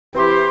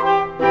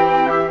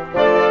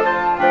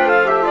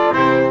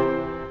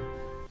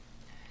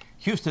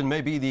Houston may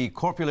be the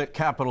corpulent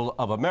capital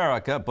of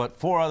America, but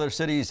 4 other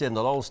cities in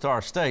the Lone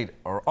Star State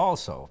are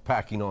also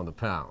packing on the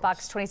pounds.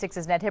 Fox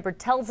 26's Ned Hibbert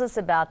tells us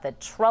about the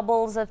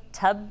troubles of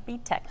Tubby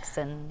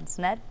Texans.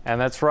 Ned?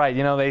 And that's right.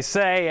 You know, they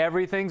say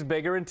everything's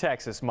bigger in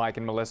Texas, Mike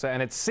and Melissa,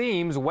 and it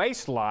seems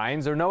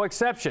waistlines are no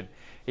exception.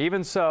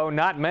 Even so,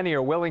 not many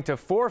are willing to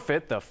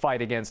forfeit the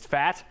fight against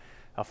fat,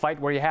 a fight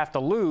where you have to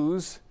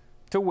lose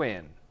to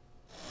win.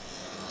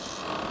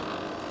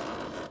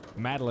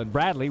 Madeline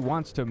Bradley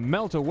wants to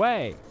melt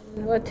away.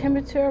 What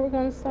temperature we're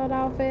going to start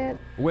off at?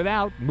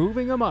 Without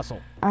moving a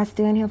muscle. I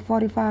stand here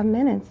 45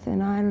 minutes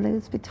and I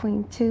lose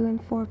between 2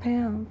 and 4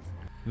 pounds.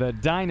 The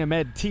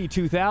Dynamed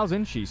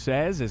T2000, she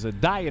says, is a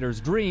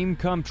dieter's dream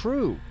come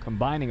true,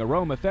 combining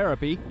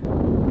aromatherapy,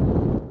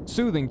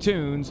 soothing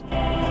tunes,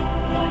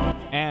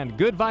 and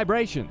good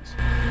vibrations,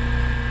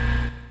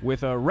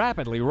 with a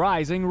rapidly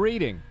rising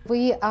reading.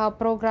 We are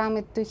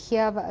programmed to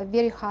have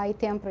very high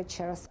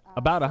temperatures.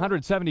 About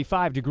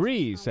 175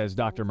 degrees, says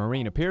Dr.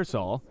 Marina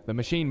Pearsall. The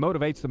machine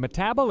motivates the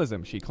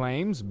metabolism, she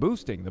claims,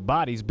 boosting the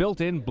body's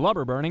built-in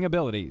blubber-burning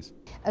abilities.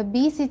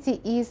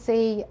 Obesity is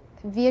a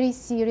very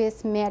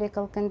serious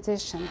medical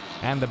condition.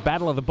 And the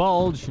battle of the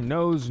bulge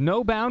knows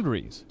no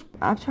boundaries.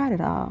 I've tried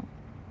it all.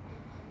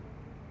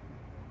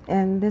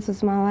 And this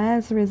is my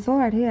last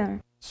resort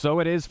here. So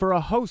it is for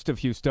a host of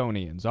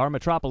Houstonians. Our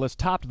metropolis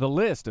topped the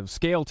list of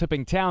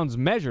scale-tipping towns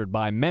measured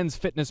by Men's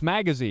Fitness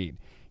magazine.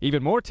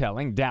 Even more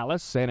telling,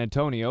 Dallas, San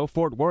Antonio,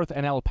 Fort Worth,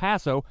 and El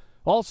Paso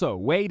also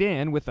weighed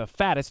in with the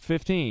fattest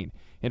 15.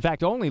 In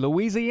fact, only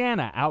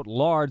Louisiana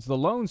outlards the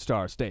Lone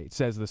Star State,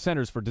 says the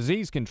Centers for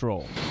Disease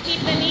Control. Keep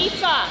the knee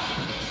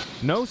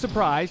soft. No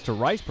surprise to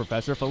Rice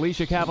professor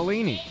Felicia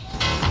Cavallini,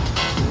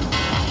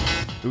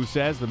 who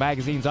says the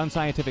magazine's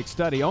unscientific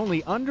study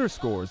only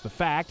underscores the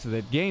fact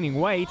that gaining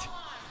weight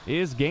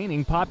is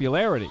gaining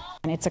popularity.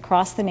 And it's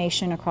across the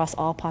nation, across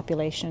all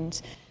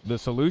populations. The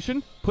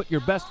solution? Put your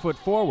best foot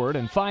forward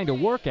and find a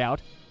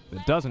workout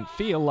that doesn't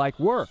feel like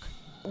work.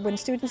 When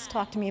students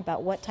talk to me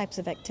about what types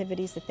of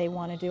activities that they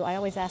want to do, I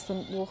always ask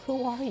them, well,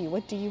 who are you?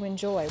 What do you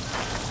enjoy?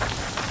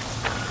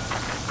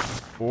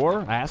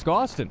 Or ask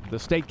Austin, the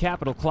state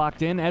capital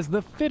clocked in as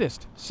the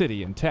fittest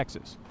city in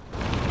Texas.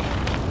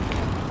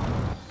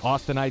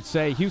 Austinites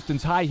say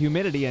Houston's high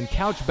humidity and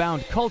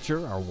couch-bound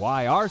culture are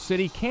why our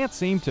city can't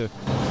seem to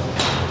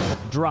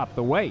drop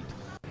the weight.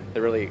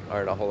 There really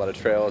aren't a whole lot of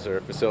trails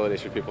or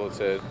facilities for people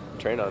to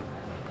train on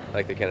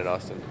like they can in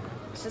Austin.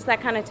 It's just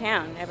that kind of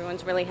town.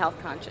 Everyone's really health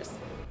conscious.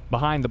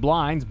 Behind the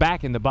blinds,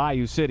 back in the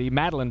Bayou City,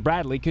 Madeline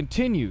Bradley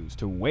continues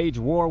to wage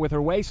war with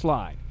her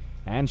waistline.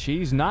 And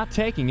she's not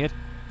taking it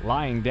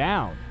lying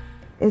down.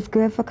 It's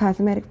good for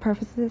cosmetic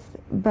purposes,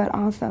 but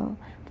also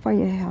for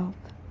your health.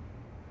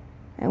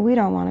 And we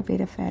don't want to be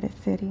the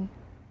fattest city in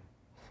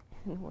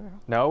the world.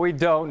 No, we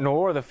don't,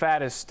 nor the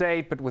fattest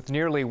state, but with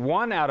nearly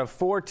 1 out of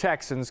 4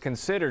 Texans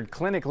considered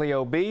clinically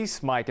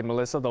obese, Mike and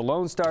Melissa, the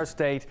Lone Star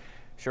State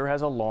sure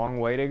has a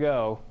long way to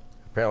go.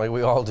 Apparently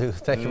we all do.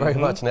 Thank you very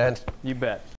much, Ned. You bet.